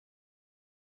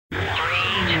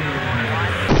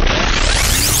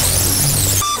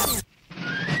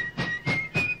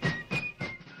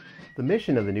The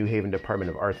mission of the New Haven Department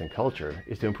of Arts and Culture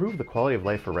is to improve the quality of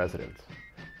life for residents.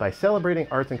 By celebrating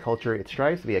arts and culture, it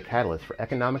strives to be a catalyst for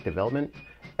economic development,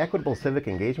 equitable civic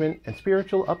engagement, and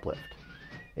spiritual uplift.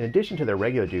 In addition to their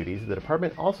regular duties, the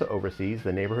department also oversees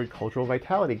the Neighborhood Cultural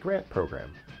Vitality Grant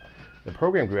Program. The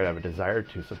program grew out of a desire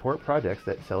to support projects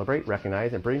that celebrate,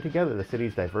 recognize, and bring together the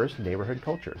city's diverse neighborhood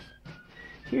cultures.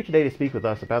 Here today to speak with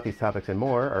us about these topics and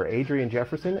more are Adriane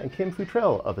Jefferson and Kim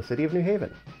Futrell of the City of New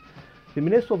Haven. The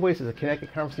Municipal Voice is a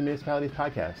Connecticut Conference of Municipalities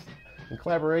podcast in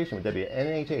collaboration with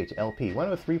WNHH LP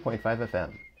 103.5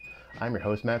 FM. I'm your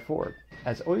host, Matt Ford.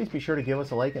 As always, be sure to give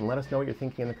us a like and let us know what you're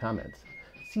thinking in the comments.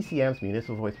 CCM's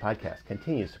Municipal Voice podcast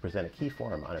continues to present a key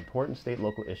forum on important state and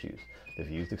local issues. The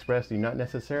views expressed do not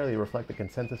necessarily reflect the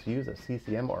consensus views of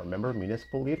CCM or member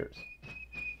municipal leaders.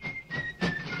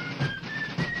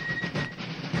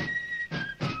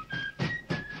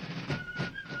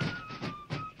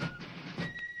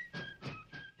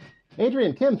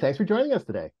 Adriane, Kim, thanks for joining us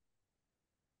today.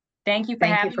 Thank you for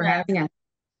having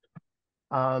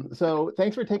us. So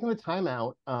thanks for taking the time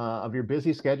out of your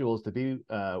busy schedules to be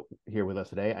here with us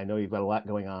today. I know you've got a lot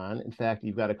going on. In fact,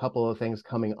 you've got a couple of things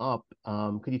coming up.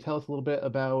 Could you tell us a little bit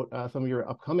about some of your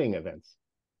upcoming events?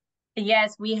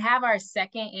 Yes, we have our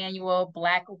second annual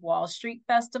Black Wall Street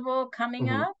Festival coming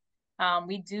up.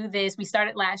 We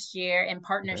started last year in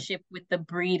partnership with the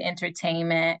Breed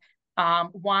Entertainment,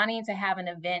 wanting to have an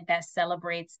event that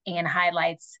celebrates and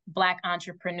highlights Black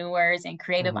entrepreneurs and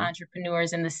creative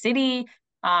entrepreneurs in the city,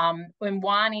 and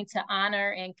wanting to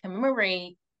honor and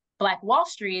commemorate Black Wall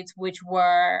Streets, which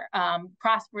were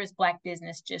prosperous Black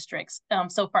business districts.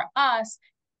 So for us,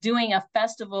 doing a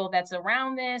festival that's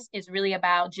around this is really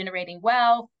about generating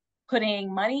wealth,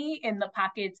 putting money in the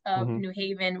pockets of New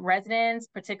Haven residents,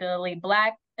 particularly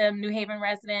Black New Haven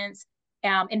residents,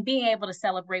 and being able to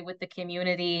celebrate with the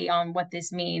community on what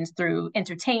this means through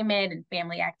entertainment and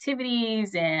family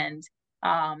activities and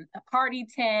a party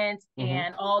tent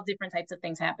and all different types of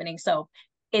things happening. So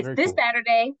it's Very this cool.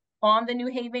 Saturday on the New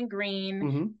Haven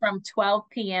Green from 12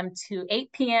 p.m. to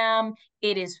 8 p.m.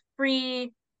 It is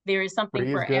free. There is something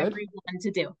Free is for good? everyone to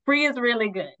do. Free is really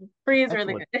good. Free is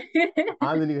Excellent. really good.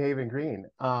 On the New Haven Green.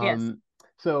 Yes.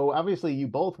 So obviously you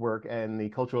both work in the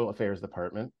Cultural Affairs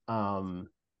Department.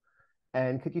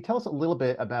 And could you tell us a little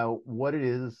bit about what it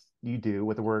is you do,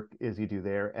 what the work is you do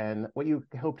there, and what you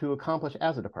hope to accomplish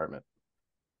as a department?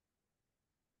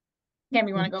 Kim,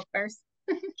 you want to go first?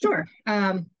 Sure.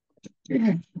 I've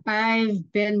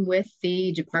been with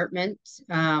the department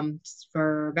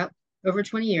for about over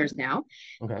 20 years now.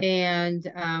 Okay. And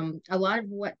a lot of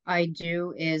what I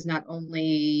do is not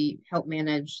only help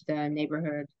manage the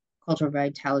Neighborhood Cultural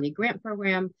Vitality Grant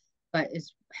Program, but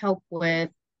is help with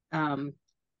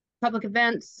public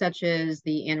events such as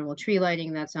the annual tree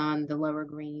lighting that's on the Lower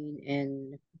Green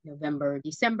in November,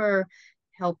 December,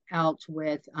 help out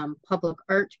with public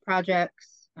art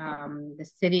projects. The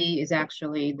city is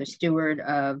actually the steward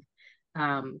of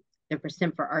the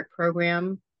Percent for Art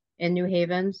program in New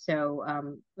Haven.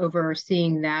 So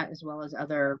overseeing that as well as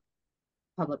other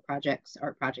public projects,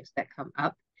 art projects that come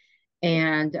up.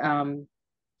 And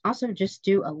also just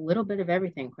do a little bit of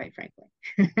everything, quite frankly.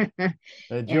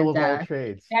 A Jill of all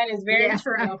trades. That is very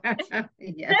true.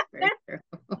 Yes, very true.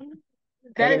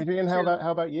 And Adriane, how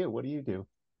about you? What do you do?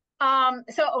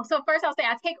 So first I'll say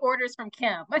I take orders from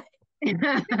Kim.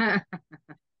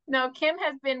 No, Kim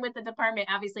has been with the department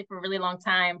obviously for a really long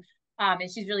time.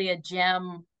 And she's really a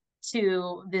gem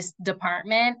to this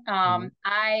department.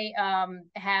 I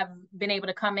have been able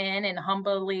to come in and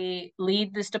humbly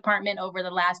lead this department over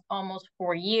the last almost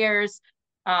 4 years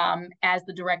as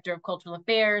the Director of Cultural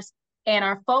Affairs. And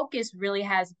our focus really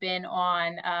has been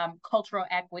on cultural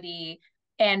equity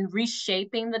and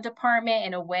reshaping the department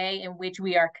in a way in which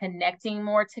we are connecting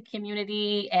more to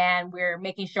community, and we're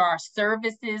making sure our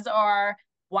services are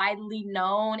widely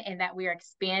known and that we are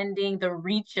expanding the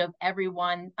reach of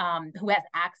everyone who has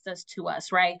access to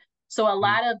us, right? So a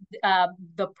lot of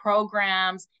the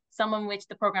programs, some of which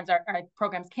the programs are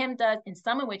programs Kim does, and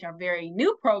some of which are very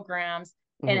new programs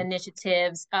and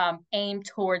initiatives aimed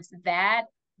towards that,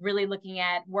 really looking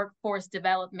at workforce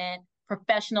development,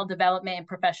 professional development, and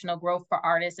professional growth for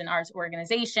artists and arts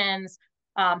organizations,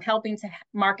 helping to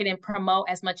market and promote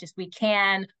as much as we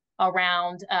can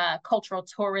around cultural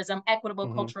tourism,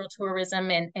 equitable cultural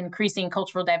tourism, and increasing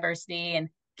cultural diversity and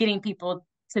getting people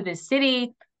to this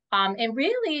city. And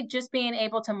really just being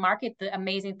able to market the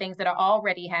amazing things that are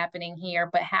already happening here,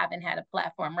 but haven't had a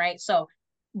platform, right? So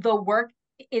the work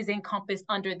is encompassed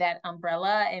under that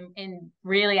umbrella. And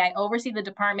really, I oversee the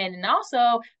department. And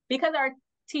also, because our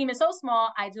team is so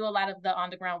small, I do a lot of the on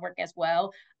the ground work as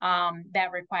well,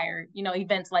 that require,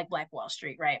 events like Black Wall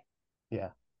Street, right? Yeah.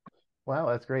 Wow,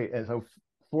 that's great. And so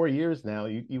 4 years now,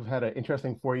 you've had an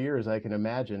interesting 4 years, I can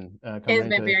imagine, It's coming in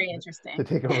been very interesting. to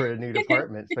take over a new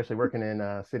department, especially working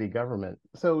in city government.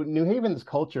 So New Haven's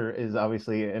culture is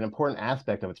obviously an important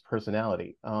aspect of its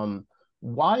personality.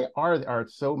 Why are the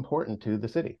arts so important to the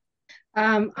city?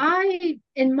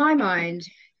 In my mind,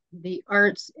 the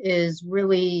arts is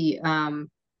really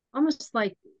almost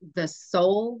like the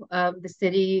soul of the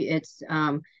city. It's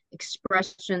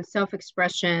expression,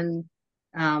 self-expression,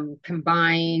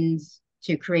 combined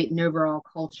to create an overall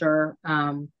culture.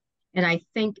 And I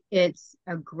think it's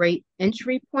a great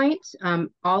entry point.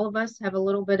 All of us have a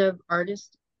little bit of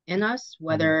artist in us,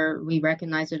 whether we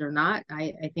recognize it or not.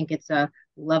 I think it's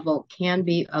can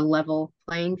be a level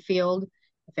playing field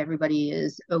if everybody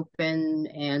is open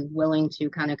and willing to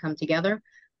kind of come together.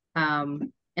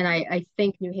 And I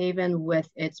think New Haven, with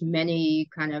its many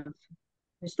kind of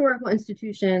historical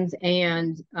institutions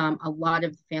and a lot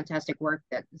of fantastic work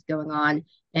that is going on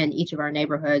in each of our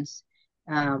neighborhoods,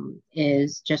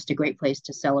 is just a great place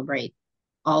to celebrate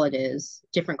all it is,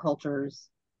 different cultures,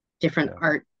 different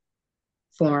art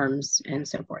forms, and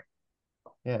so forth.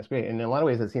 Yeah, it's great. And in a lot of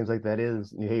ways, it seems like that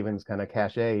is New Haven's kind of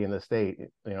cachet in the state.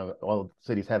 All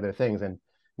cities have their things, and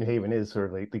New Haven is sort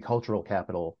of like the cultural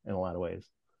capital in a lot of ways.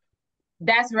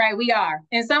 That's right, we are.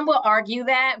 And some will argue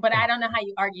that, but I don't know how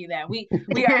you argue that. We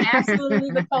are absolutely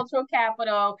the cultural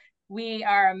capital. We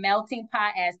are a melting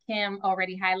pot, as Kim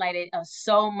already highlighted, of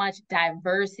so much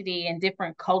diversity and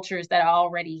different cultures that are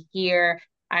already here.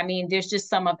 I mean, there's just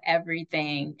some of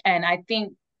everything. And I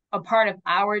think a part of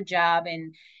our job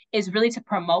is really to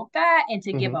promote that and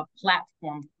to give a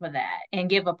platform for that, and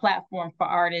give a platform for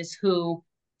artists who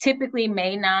typically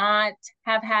may not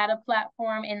have had a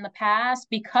platform in the past.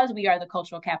 Because we are the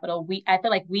cultural capital, I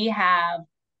feel like we have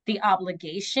the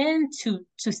obligation to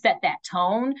set that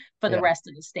tone for the rest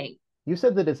of the state. You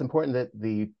said that it's important that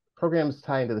the programs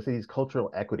tie into the city's cultural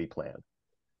equity plan.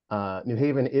 New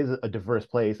Haven is a diverse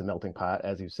place, a melting pot,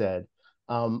 as you said.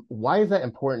 Why is that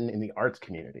important in the arts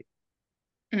community?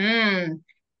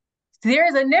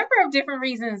 There's a number of different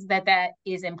reasons that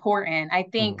is important. I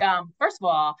think, first of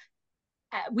all,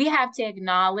 we have to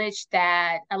acknowledge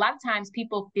that a lot of times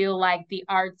people feel like the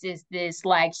arts is this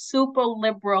like super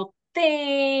liberal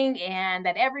thing and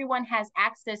that everyone has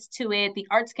access to it. The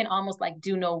arts can almost like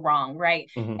do no wrong, right?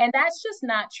 And that's just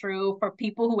not true for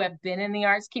people who have been in the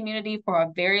arts community for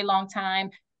a very long time.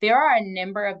 There are a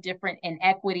number of different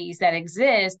inequities that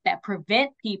exist that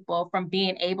prevent people from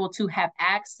being able to have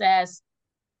access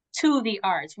to the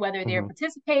arts, whether they're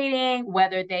participating,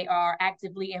 whether they are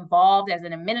actively involved as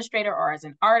an administrator or as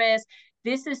an artist.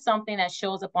 This is something that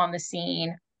shows up on the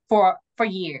scene for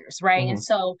years, right? And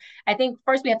so I think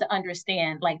first we have to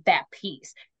understand like that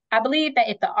piece. I believe that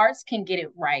if the arts can get it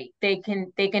right, they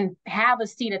can have a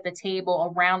seat at the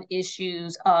table around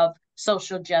issues of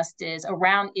social justice,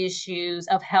 around issues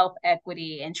of health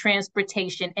equity and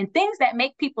transportation and things that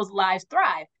make people's lives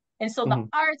thrive. And so the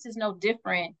arts is no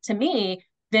different to me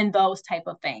than those type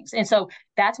of things. And so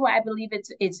that's why I believe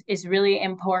it's really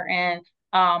important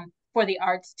for the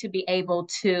arts to be able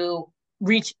to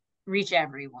reach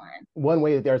everyone. One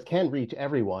way that the arts can reach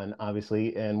everyone,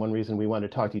 obviously, and one reason we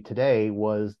wanted to talk to you today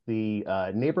was the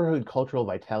Neighborhood Cultural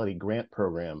Vitality Grant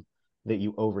Program that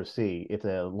you oversee. It's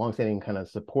a longstanding kind of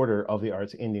supporter of the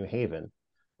arts in New Haven.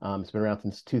 It's been around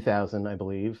since 2000, I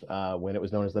believe, when it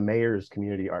was known as the Mayor's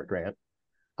Community Art Grant.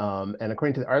 And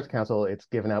according to the Arts Council, it's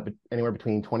given out anywhere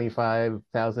between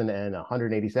 25,000 and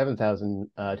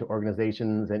 187,000 to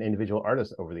organizations and individual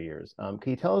artists over the years. Can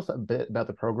you tell us a bit about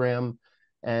the program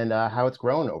and how it's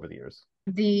grown over the years?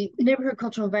 The Neighborhood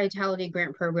Cultural Vitality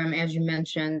Grant Program, as you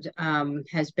mentioned,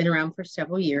 has been around for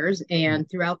several years. And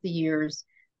throughout the years,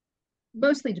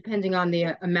 mostly depending on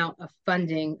the amount of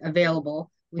funding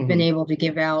available, we've been able to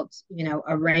give out,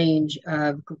 a range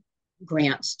of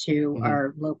grants to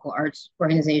our local arts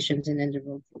organizations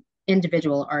and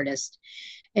individual artists.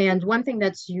 And one thing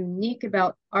that's unique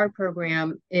about our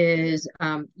program is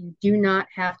you do not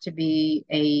have to be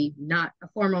not a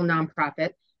formal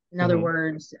nonprofit. In other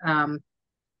words,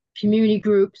 community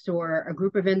groups or a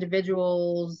group of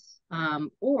individuals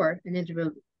or an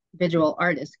individual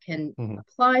artist can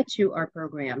apply to our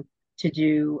program to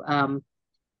do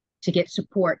to get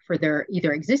support for their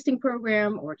either existing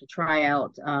program or to try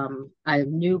out a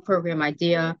new program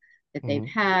idea that they've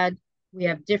had. We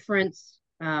have different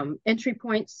entry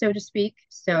points, so to speak.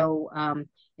 So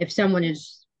if someone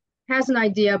has an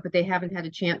idea, but they haven't had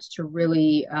a chance to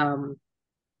really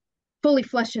fully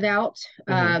flesh it out.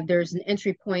 Mm-hmm. There's an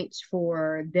entry point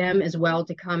for them as well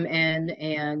to come in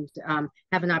and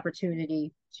have an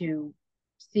opportunity to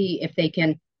see if they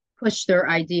can push their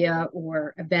idea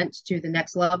or event to the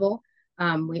next level.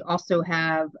 We also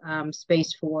have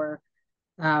space for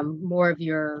more of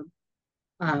your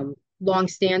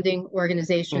long-standing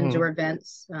organizations Mm-hmm. or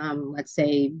events, let's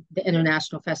say the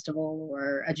International Festival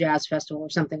or a jazz festival or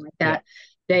something like Yeah. that.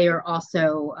 They are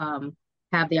also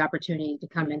have the opportunity to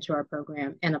come into our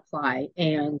program and apply.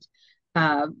 And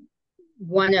uh,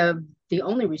 one of the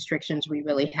only restrictions we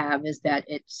really have is that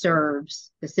it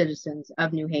serves the citizens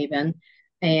of New Haven,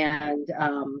 and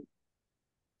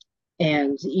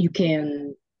you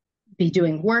can be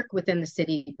doing work within the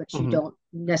city, but you Mm-hmm. don't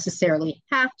necessarily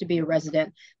have to be a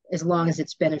resident as long as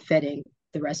it's benefiting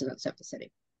the residents of the city.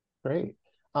 Great.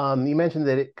 You mentioned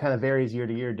that it kind of varies year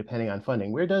to year depending on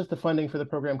funding. Where does the funding for the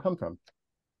program come from?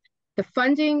 The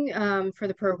funding for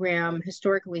the program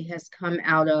historically has come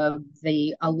out of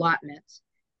the allotment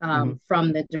Mm-hmm.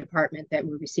 from the department that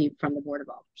we received from the Board of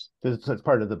Alders. So it's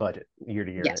part of the budget year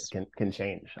to year, and it Yes. can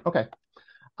change. Okay.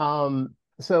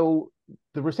 So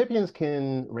the recipients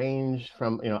can range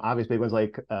from, obvious big ones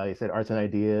like you said, Arts and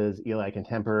Ideas, Eli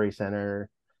Contemporary Center,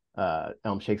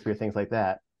 Elm Shakespeare, things like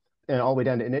that, and all the way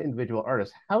down to individual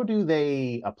artists. How do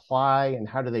they apply and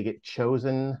how do they get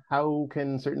chosen? How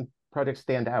can certain projects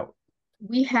stand out?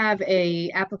 We have a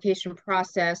application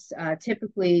process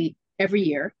typically every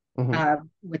year, Mm-hmm.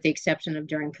 with the exception of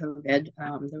during COVID.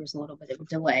 There was a little bit of a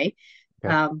delay,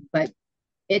 Okay. but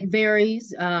it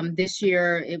varies. This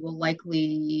year, it will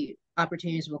likely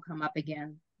opportunities will come up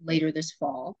again later this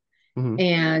fall. Mm-hmm.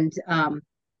 And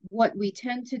what we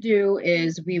tend to do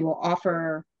is we will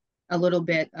offer a little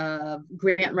bit of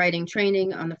grant writing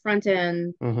training on the front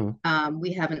end. Mm-hmm.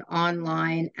 We have an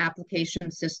online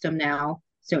application system now,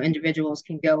 so individuals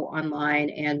can go online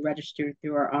and register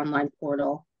through our online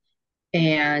portal.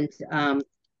 And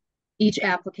each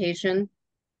application,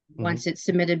 Mm-hmm. once it's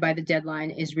submitted by the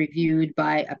deadline, is reviewed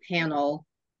by a panel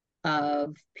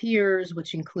of peers,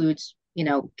 which includes,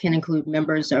 can include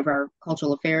members of our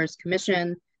Cultural Affairs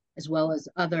Commission, as well as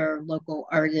other local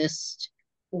artists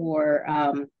or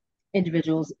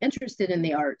individuals interested in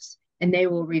the arts, and they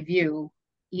will review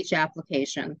each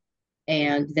application.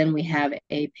 And then we have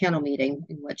a panel meeting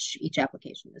in which each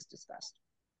application is discussed.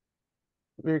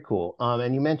 Very cool.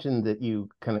 And you mentioned that you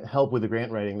kind of help with the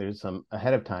grant writing. There's some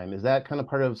ahead of time. Is that kind of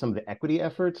part of some of the equity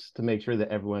efforts to make sure that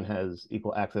everyone has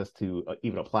equal access to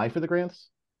even apply for the grants?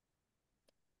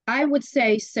 I would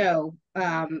say so,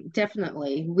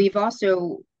 definitely. We've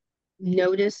also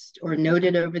noticed or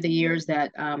noted over the years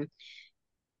that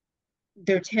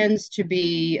there tends to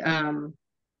be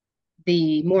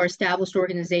the more established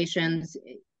organizations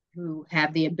who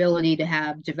have the ability to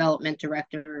have development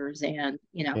directors and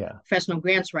Yeah. professional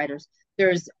grants writers.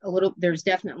 There's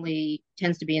definitely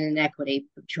tends to be an inequity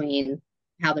between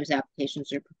how those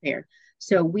applications are prepared.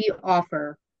 So we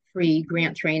offer free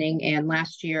grant training, and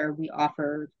last year we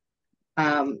offered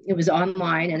it was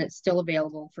online and it's still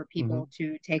available for Mm-hmm. people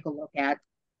to take a look at.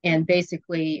 And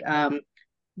basically,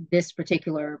 this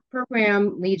particular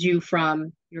program leads you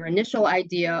from your initial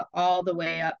idea all the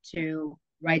way up to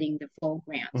writing the full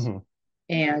grant. Mm-hmm.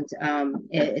 And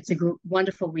it's a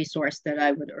wonderful resource that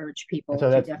I would urge And people so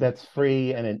to that's definitely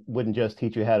free, and it wouldn't just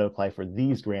teach you how to apply for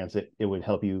these grants. It would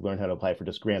help you learn how to apply for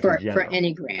just grants in for general.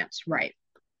 any grants, right?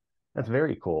 That's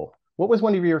very cool. What was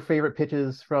one of your favorite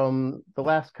pitches from the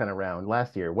last kind of round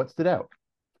last year? What stood out?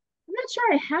 I'm not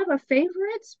sure I have a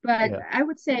favorite, but Yeah. I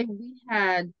would say we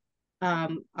had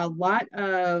a lot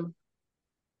of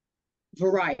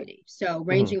variety. So Mm-hmm.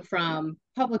 ranging from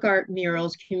public art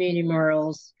murals, community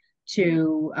murals,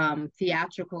 to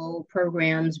theatrical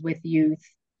programs with youth,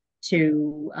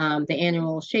 to the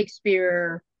annual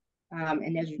Shakespeare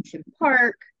in Edgerton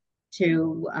Park,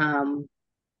 to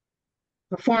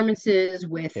performances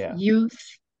with Yeah. youth.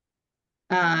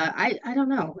 I don't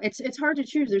know. It's hard to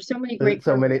choose. There's so many great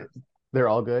So many, programs. they're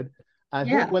all good. I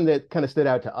think Yeah. one that kind of stood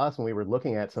out to us when we were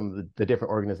looking at some of the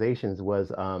different organizations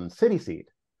was City Seed.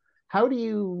 How do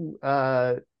you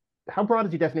how broad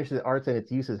is your definition of arts and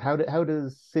its uses? How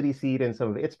does City Seed and some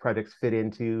of its projects fit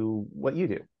into what you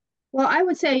do? Well, I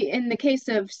would say in the case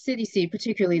of City Seed,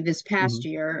 particularly this Mm-hmm. past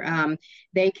year,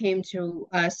 they came to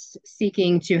us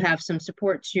seeking to have some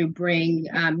support to bring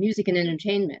music and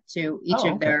entertainment to each Oh,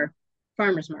 of okay. their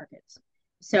farmers markets.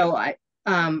 So I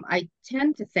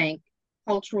tend to think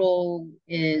cultural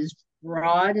is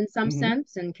broad in some Mm-hmm.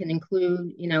 sense and can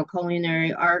include,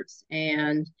 culinary arts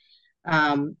and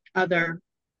other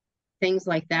things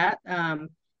like that.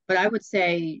 But I would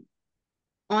say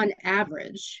on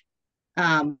average,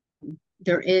 um,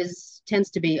 there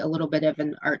tends to be a little bit of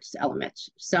an arts element,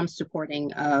 some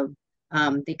supporting of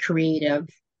the creative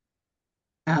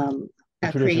The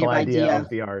a traditional creative idea idea of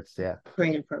the arts, yeah.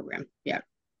 creative program. Yeah.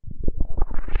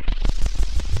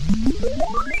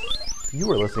 You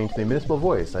are listening to the Municipal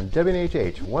Voice on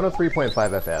WNHH 103.5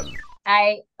 FM.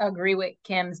 I agree with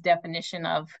Kim's definition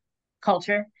of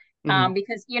culture.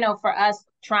 Because, for us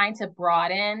trying to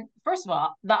broaden, first of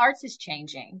all, the arts is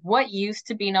changing. What used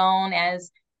to be known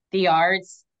as the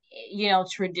arts,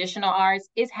 traditional arts,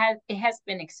 it has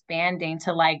been expanding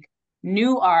to like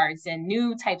new arts and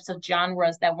new types of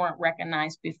genres that weren't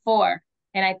recognized before.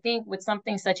 And I think with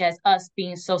something such as us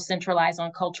being so centralized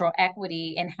on cultural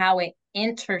equity and how it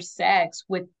intersects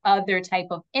with other type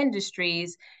of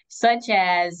industries, such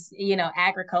as,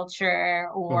 agriculture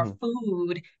or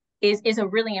food, is a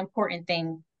really important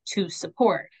thing to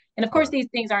support. And of course, these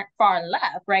things aren't far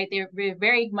left, right? They're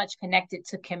very much connected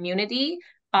to community,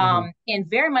 and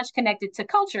very much connected to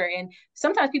culture. And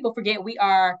sometimes people forget we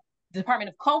are the Department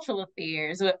of Cultural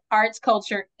Affairs with arts,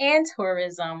 culture, and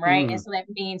tourism, right? And so that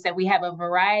means that we have a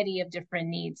variety of different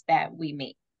needs that we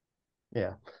meet.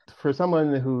 Yeah. For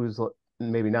someone who's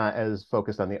maybe not as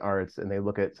focused on the arts and they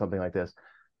look at something like this,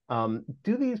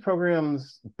 do these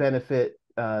programs benefit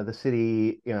the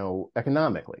city,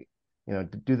 economically?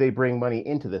 Do they bring money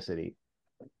into the city?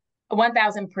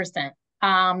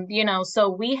 1000%. So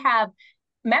we have,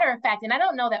 matter of fact, and I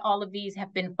don't know that all of these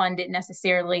have been funded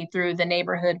necessarily through the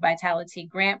Neighborhood Vitality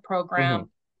Grant Program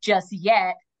just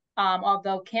yet,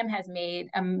 although Kim has made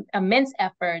immense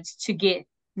efforts to get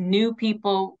new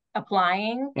people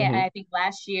applying. And I think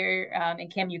last year,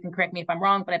 and Kim, you can correct me if I'm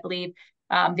wrong, but I believe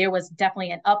there was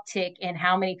definitely an uptick in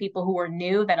how many people who were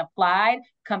new that applied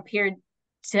compared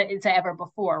to ever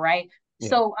before, right? Yeah.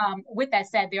 So with that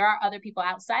said, there are other people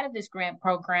outside of this grant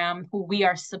program who we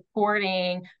are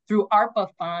supporting through ARPA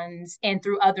funds and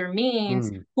through other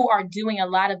means who are doing a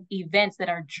lot of events that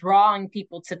are drawing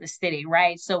people to the city,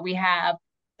 right? So we have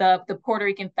the Puerto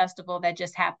Rican festival that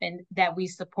just happened that we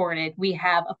supported. We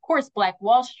have, of course, Black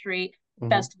Wall Street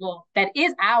Festival that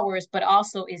is ours, but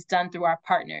also is done through our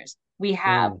partners. We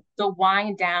have the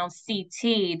Wind Down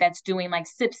CT that's doing like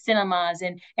SIP cinemas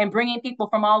and bringing people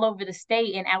from all over the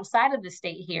state and outside of the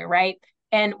state here, right?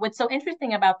 And what's so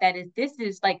interesting about that is this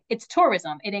is like, it's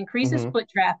tourism. It increases foot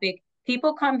traffic.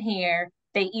 People come here,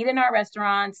 they eat in our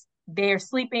restaurants, they're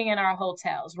sleeping in our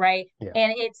hotels, right? Yeah.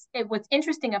 And what's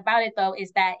interesting about it though,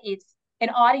 is that it's an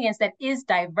audience that is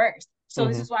diverse. So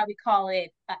this is why we call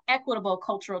it equitable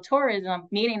cultural tourism,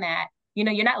 meaning that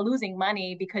you're not losing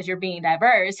money because you're being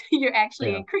diverse. You're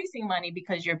actually increasing money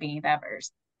because you're being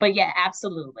diverse. But yeah,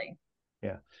 absolutely.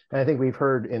 Yeah. And I think we've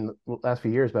heard in the last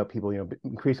few years about people,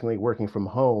 increasingly working from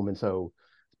home. And so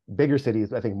bigger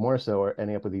cities, I think more so, are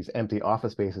ending up with these empty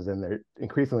office spaces, and they're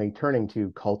increasingly turning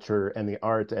to culture and the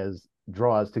arts as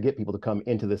draws to get people to come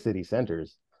into the city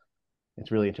centers.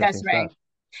 It's really interesting stuff.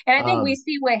 And I think we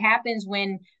see what happens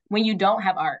when you don't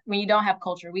have art, when you don't have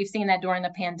culture. We've seen that during the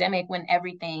pandemic when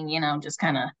everything, just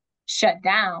kind of shut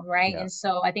down, right? Yeah. And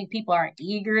so I think people are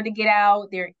eager to get out.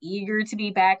 They're eager to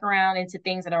be back around into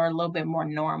things that are a little bit more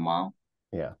normal.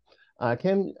 Yeah.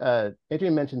 Kim,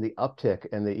 Adriane mentioned the uptick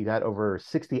and that you got over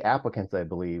 60 applicants, I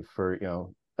believe, for,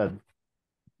 a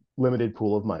limited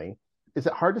pool of money. Is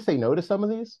it hard to say no to some of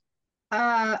these?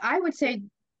 I would say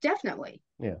definitely.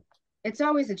 Yeah. It's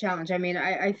always a challenge. I mean,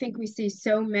 I think we see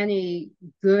so many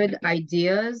good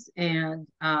ideas and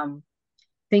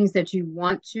things that you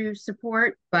want to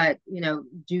support, but,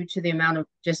 due to the amount of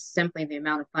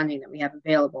funding that we have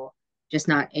available, just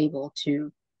not able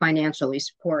to financially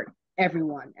support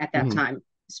everyone at that time,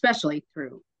 especially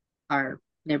through our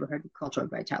Neighborhood Cultural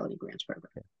Vitality Grants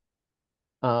program.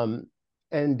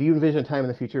 And do you envision a time in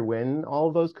the future when all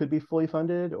of those could be fully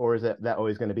funded, or is that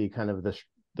always going to be kind of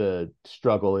the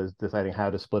struggle is deciding how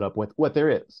to split up what there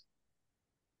is?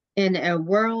 In a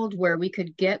world where we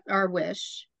could get our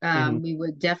wish, we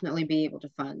would definitely be able to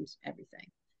fund everything.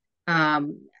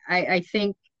 I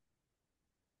think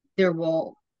there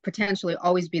will potentially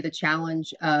always be the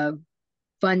challenge of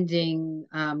funding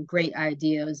great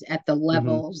ideas at the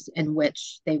levels in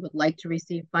which they would like to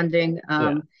receive funding.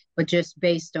 But just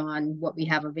based on what we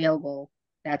have available,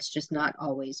 that's just not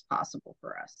always possible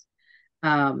for us.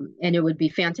 And it would be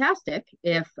fantastic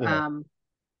if,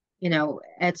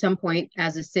 at some point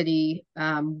as a city,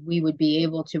 we would be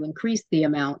able to increase the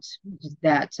amount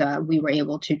that we were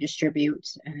able to distribute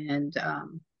and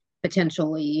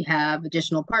potentially have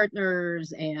additional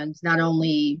partners and not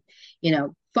only,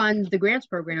 fund the grants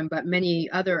program, but many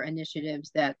other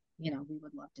initiatives that, we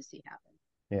would love to see happen.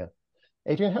 Yeah.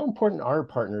 Adriane, how important are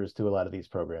partners to a lot of these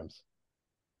programs?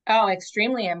 Oh,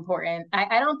 extremely important.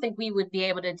 I don't think we would be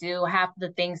able to do half the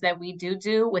things that we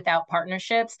do without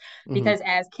partnerships Hmm. because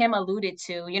as Kim alluded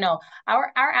to,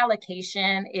 our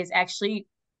allocation is actually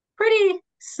pretty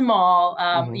small,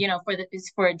 Hmm. for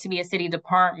for it to be a city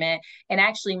department. And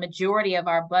actually majority of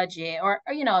our budget or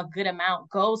a good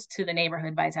amount goes to the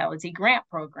Neighborhood Vitality Grant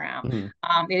Program.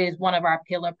 Hmm. It is one of our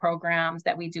pillar programs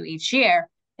that we do each year.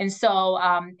 And so,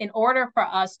 in order for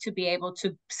us to be able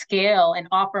to scale and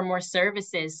offer more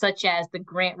services, such as the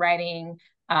grant writing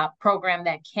program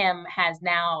that Kim has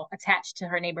now attached to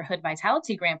her Neighborhood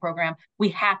Vitality Grant Program, we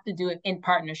have to do it in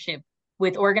partnership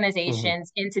with Hmm.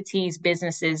 organizations, entities,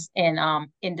 businesses, and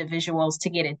individuals to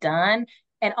get it done.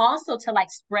 And also to like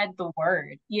spread the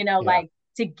word, Yeah. like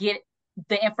to get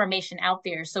the information out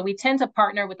there. So we tend to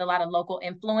partner with a lot of local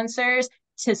influencers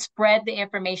to spread the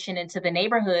information into the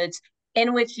neighborhoods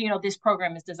in which this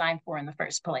program is designed for in the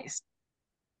first place.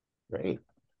 Great.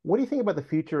 What do you think about the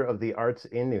future of the arts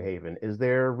in New Haven? Is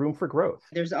there room for growth?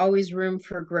 There's always room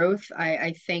for growth.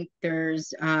 I think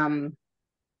there's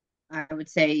I would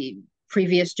say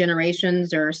previous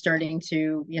generations are starting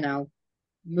to,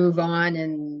 move on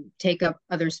and take up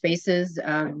other spaces.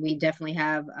 We definitely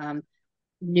have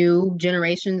new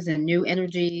generations and new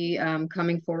energy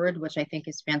coming forward, which I think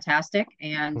is fantastic.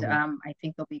 And Hmm. I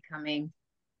think they'll be coming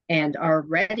and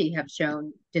already have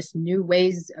shown just new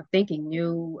ways of thinking,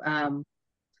 new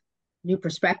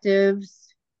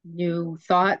perspectives, new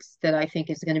thoughts that I think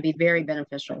is going to be very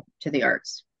beneficial to the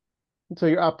arts. So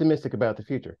you're optimistic about the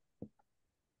future.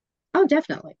 Oh,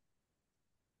 definitely,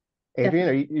 Adrienne,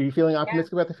 definitely. are you feeling Yeah.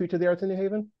 optimistic about the future of the arts in New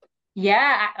Haven?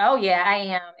 Yeah. Oh, yeah, I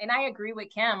am. And I agree with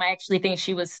Kim. I actually think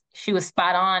she was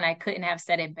spot on. I couldn't have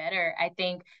said it better. I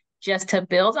think just to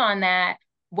build on that,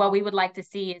 what we would like to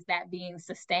see is that being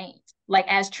sustained. Like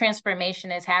as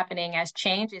transformation is happening, as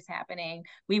change is happening,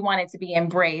 we want it to be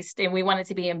embraced, and we want it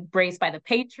to be embraced by the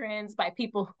patrons, by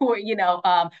people who are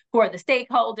the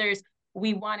stakeholders.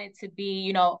 We want it to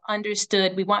be,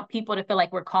 understood. We want people to feel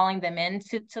like we're calling them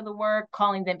into the work,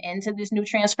 calling them into this new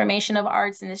transformation of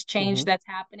arts and this change Hmm. that's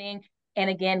happening. And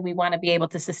again, we want to be able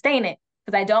to sustain it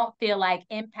because I don't feel like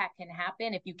impact can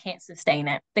happen if you can't sustain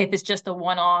it. If it's just a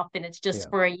one off and it's just Yeah.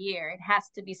 for a year, it has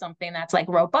to be something that's like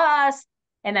robust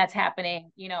and that's happening,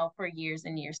 for years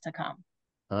and years to come.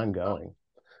 Ongoing.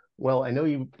 Well, I know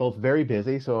you both very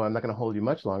busy, so I'm not going to hold you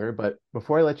much longer. But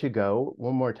before I let you go,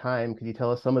 one more time, could you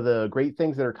tell us some of the great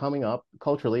things that are coming up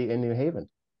culturally in New Haven?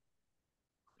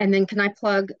 And then can I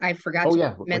plug, I forgot Oh to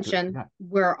yeah, mention, yeah.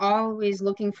 we're always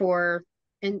looking for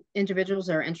individuals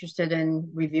that are interested in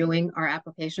reviewing our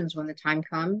applications when the time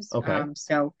comes. Okay.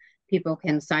 So people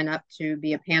can sign up to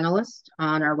be a panelist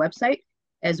on our website,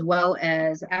 as well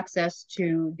as access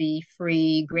to the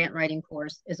free grant writing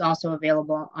course is also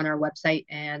available on our website.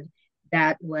 And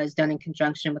that was done in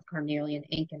conjunction with Carnelian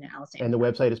Inc. in And the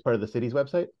Alexandria. website is part of the city's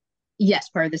website? Yes,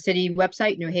 part of the city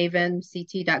website,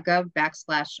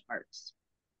 newhavenct.gov/arts.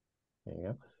 There you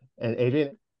go. And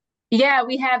Adrienne, Yeah,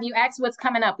 we have, you asked what's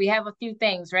coming up. We have a few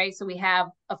things, right? So we have,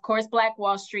 of course, Black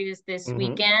Wall Street is this hmm,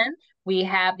 weekend. We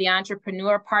have the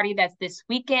Entrepreneur Party that's this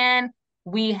weekend.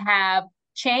 We have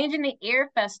Change in the Air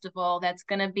Festival that's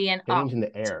going to be in change in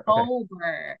the air. Okay.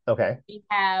 October. Okay. We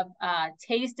have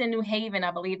Taste in New Haven,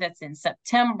 I believe that's in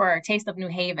September, Taste of New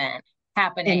Haven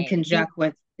happening.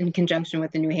 In conjunction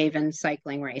with the New Haven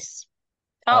cycling race.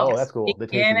 Oh, Oh, yes. that's cool. The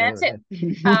taste Yeah, of New that's it.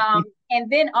 Haven. And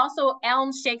then also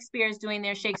Elm Shakespeare is doing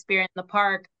their Shakespeare in the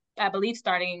Park, I believe,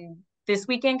 starting this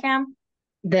weekend, Cam.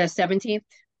 The 17th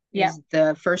Yep. is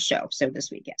the first show. So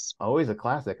this week, yes. Always a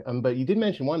classic. But you did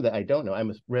mention one that I don't know. I'm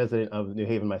a resident of New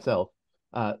Haven myself.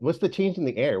 What's the change in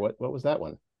the air? What was that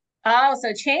one? Oh,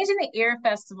 so Change in the Air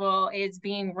Festival is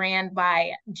being ran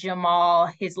by Jamal.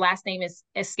 His last name is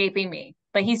escaping me,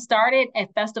 but he started a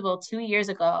festival 2 years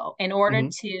ago in order Hmm.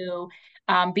 to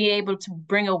be able to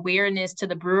bring awareness to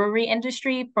the brewery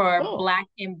industry for Oh. Black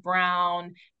and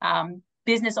Brown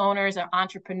business owners or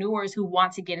entrepreneurs who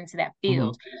want to get into that Hmm.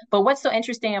 field. But what's so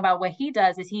interesting about what he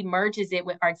does is he merges it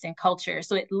with arts and culture.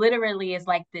 So it literally is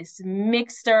like this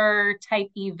mixer type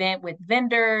event with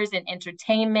vendors and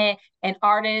entertainment and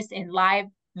artists and live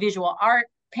visual art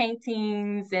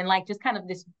paintings and like just kind of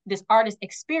this artist Yeah.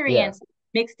 experience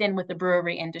mixed in with the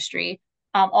brewery industry.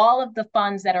 All of the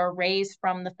funds that are raised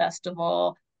from the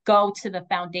festival go to the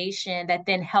foundation that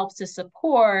then helps to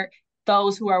support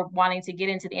those who are wanting to get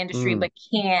into the industry Mm, but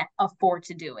can't afford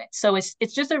to do it. So it's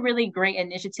just a really great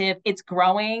initiative. It's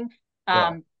growing yeah.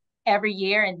 um, every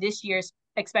year, and this year's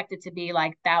expected to be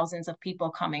like thousands of people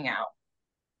coming out.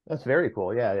 That's very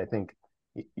cool. Yeah, I think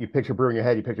you picture brew in your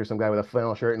head, you picture some guy with a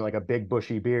flannel shirt and like a big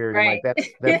bushy beard, and like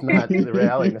Right. that's not the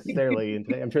reality necessarily. And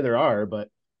today, I'm sure there are, but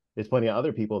there's plenty of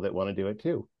other people that want to do it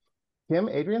too. Kim,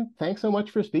 Adriane, thanks so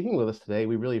much for speaking with us today.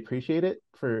 We really appreciate it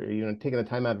for taking the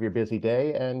time out of your busy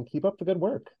day, and keep up the good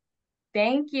work.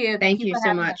 Thank you. Thank you for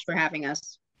so much for having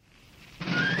us.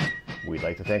 We'd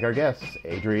like to thank our guests,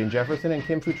 Adriane Jefferson and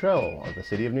Kim Futrell of the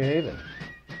City of New Haven.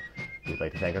 We'd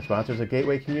like to thank our sponsors at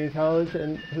Gateway Community College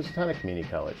and Housatonic Community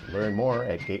College. Learn more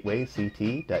at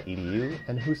gatewayct.edu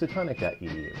and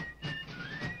housatonic.edu.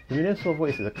 The Municipal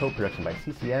Voice is a co-production by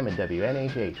CCM and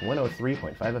WNHH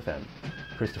 103.5 FM.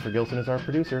 Christopher Gilson is our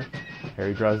producer.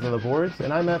 Harry draws on the boards,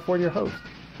 and I'm Matt Ford, your host.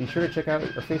 Be sure to check out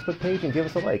our Facebook page and give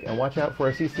us a like, and watch out for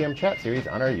our CCM chat series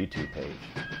on our YouTube page.